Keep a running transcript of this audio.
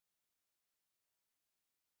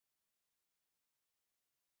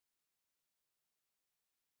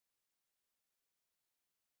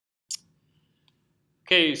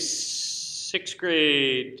Okay, sixth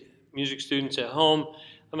grade music students at home,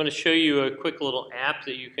 I'm going to show you a quick little app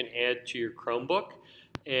that you can add to your Chromebook.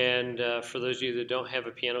 And for those of you that don't have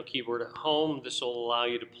a piano keyboard at home, this will allow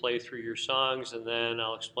you to play through your songs, and then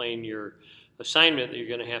I'll explain your assignment that you're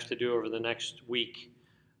going to have to do over the next week.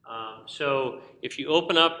 So if you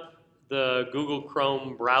open up the Google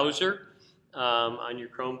Chrome browser on your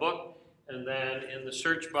Chromebook, and then in the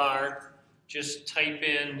search bar, just type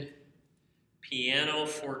in Piano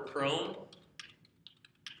for Chrome.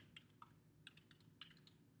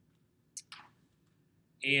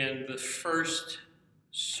 And the first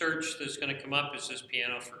search that's going to come up is this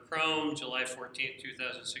Piano for Chrome, July 14th,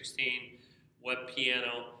 2016, web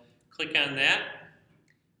piano. Click on that,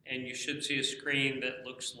 and you should see a screen that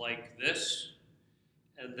looks like this.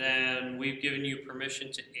 And then we've given you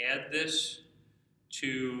permission to add this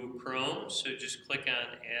to Chrome, so just click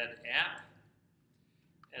on Add App.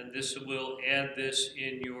 And this will add this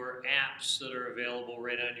in your apps that are available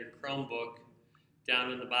right on your Chromebook. Down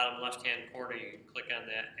in the bottom left-hand corner, you can click on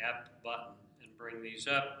that app button and bring these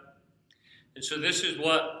up. And so this is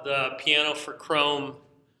what the Piano for Chrome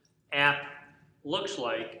app looks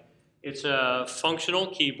like. It's a functional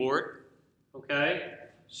keyboard, okay?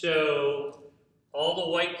 So all the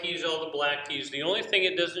white keys, all the black keys. The only thing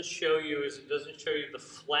it doesn't show you is it doesn't show you the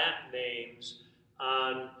flat names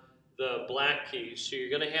on the black keys. So you're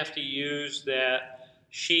going to have to use that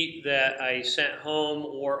sheet that I sent home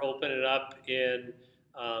or open it up in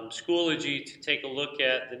Schoology to take a look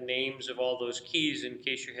at the names of all those keys in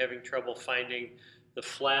case you're having trouble finding the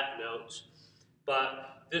flat notes.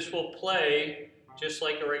 But this will play just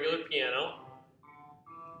like a regular piano.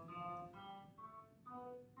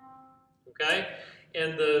 Okay?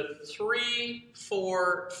 And the 3,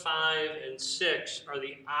 4, 5, and 6 are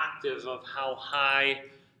the octave of how high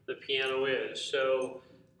the piano is. So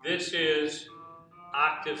this is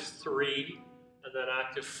octave 3, and then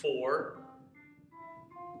octave 4,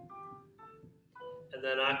 and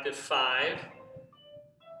then octave 5,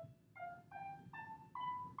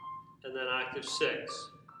 and then octave 6.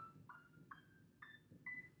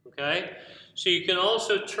 Okay? So you can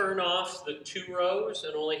also turn off the 2 rows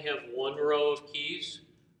and only have 1 row of keys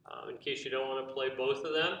in case you don't want to play both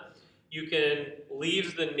of them. You can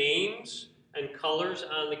leave the names and colors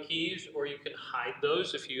on the keys, or you can hide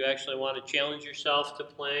those if you actually want to challenge yourself to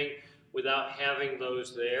playing without having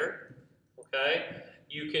those there. Okay?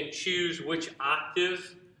 You can choose which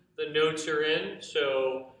octave the notes are in.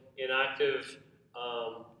 So in octave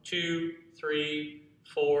 2, 3,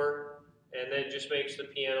 4, and that just makes the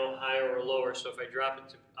piano higher or lower. So if I drop it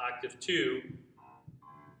to octave 2,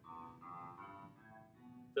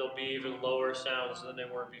 there'll be even lower sounds than they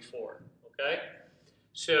were before. Okay?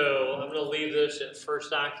 So I'm going to leave this at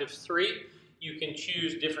first octave 3. You can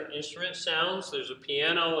choose different instrument sounds. There's a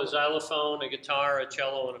piano, a xylophone, a guitar, a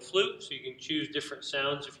cello, and a flute. So you can choose different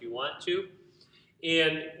sounds if you want to.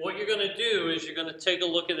 And what you're going to do is you're going to take a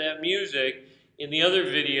look at that music. In the other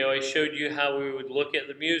video, I showed you how we would look at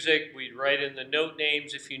the music. We'd write in the note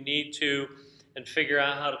names if you need to and figure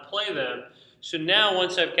out how to play them. So now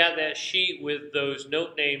once I've got that sheet with those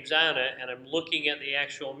note names on it and I'm looking at the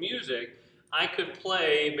actual music, I could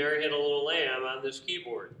play Mary Had a Little Lamb on this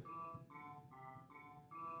keyboard.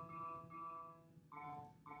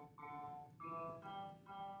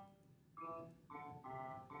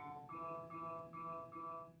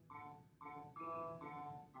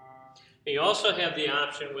 And you also have the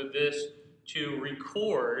option with this to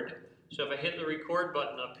record. So if I hit the record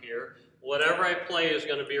button up here, whatever I play is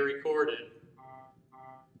going to be recorded.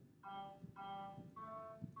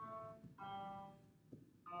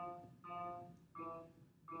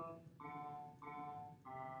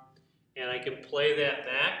 And I can play that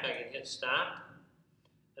back. I can hit stop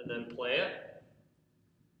and then play it.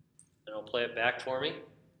 And it'll play it back for me.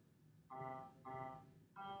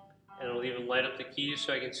 And it'll even light up the keys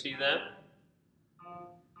so I can see them.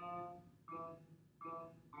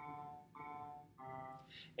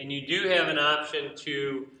 And you do have an option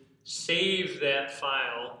to save that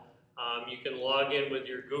file. You can log in with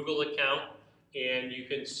your Google account and you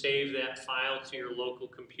can save that file to your local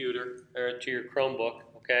computer or to your Chromebook,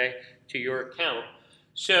 okay, to your account.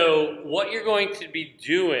 So what you're going to be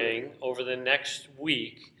doing over the next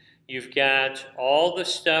week, you've got all the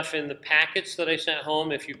stuff in the packets that I sent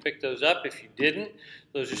home if you picked those up. If you didn't,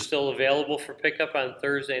 those are still available for pickup on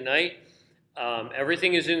Thursday night.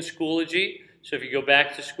 Everything is in Schoology. So if you go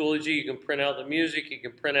back to Schoology, you can print out the music, you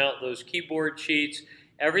can print out those keyboard sheets.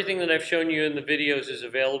 Everything that I've shown you in the videos is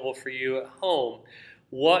available for you at home.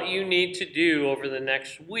 What you need to do over the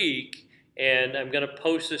next week, and I'm going to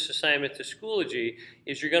post this assignment to Schoology,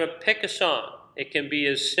 is you're going to pick a song. It can be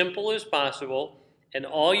as simple as possible, and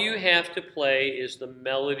all you have to play is the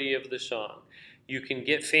melody of the song. You can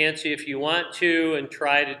get fancy if you want to and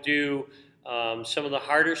try to do some of the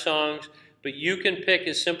harder songs, but you can pick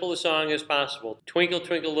as simple a song as possible. Twinkle,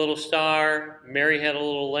 Twinkle, Little Star, Mary Had a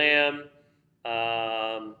Little Lamb,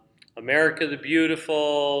 America the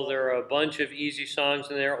Beautiful. There are a bunch of easy songs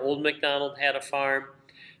in there. Old MacDonald Had a Farm.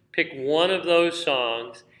 Pick one of those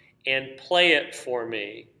songs and play it for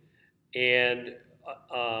me, and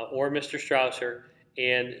or Mr. Strausser,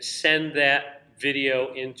 and send that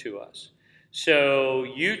video into us. So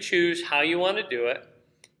you choose how you want to do it.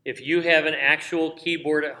 If you have an actual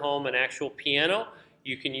keyboard at home, an actual piano,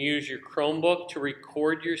 you can use your Chromebook to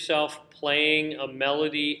record yourself playing a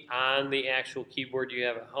melody on the actual keyboard you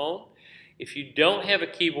have at home. If you don't have a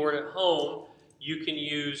keyboard at home, you can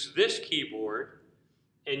use this keyboard,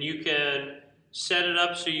 and you can set it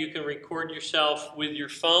up so you can record yourself with your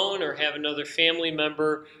phone, or have another family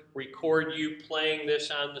member record you playing this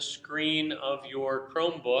on the screen of your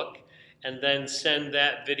Chromebook, and then send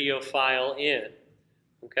that video file in.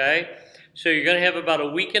 Okay? So you're going to have about a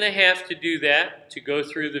week and a half to do that, to go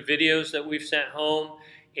through the videos that we've sent home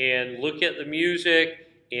and look at the music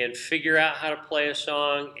and figure out how to play a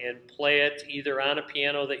song and play it either on a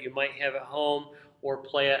piano that you might have at home or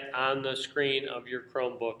play it on the screen of your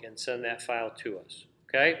Chromebook and send that file to us.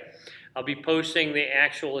 Okay? I'll be posting the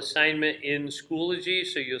actual assignment in Schoology,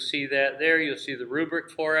 so you'll see that there. You'll see the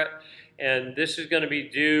rubric for it. And this is going to be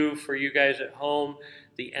due for you guys at home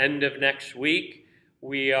the end of next week.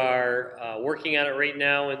 We are working on it right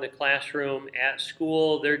now in the classroom at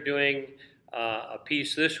school. They're doing a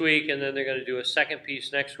piece this week, and then they're going to do a second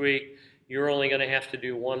piece next week. You're only going to have to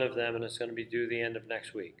do one of them, and it's going to be due the end of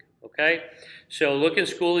next week. Okay? So look in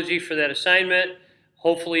Schoology for that assignment.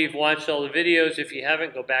 Hopefully you've watched all the videos. If you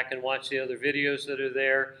haven't, go back and watch the other videos that are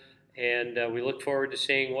there. And we look forward to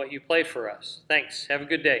seeing what you play for us. Thanks. Have a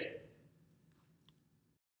good day.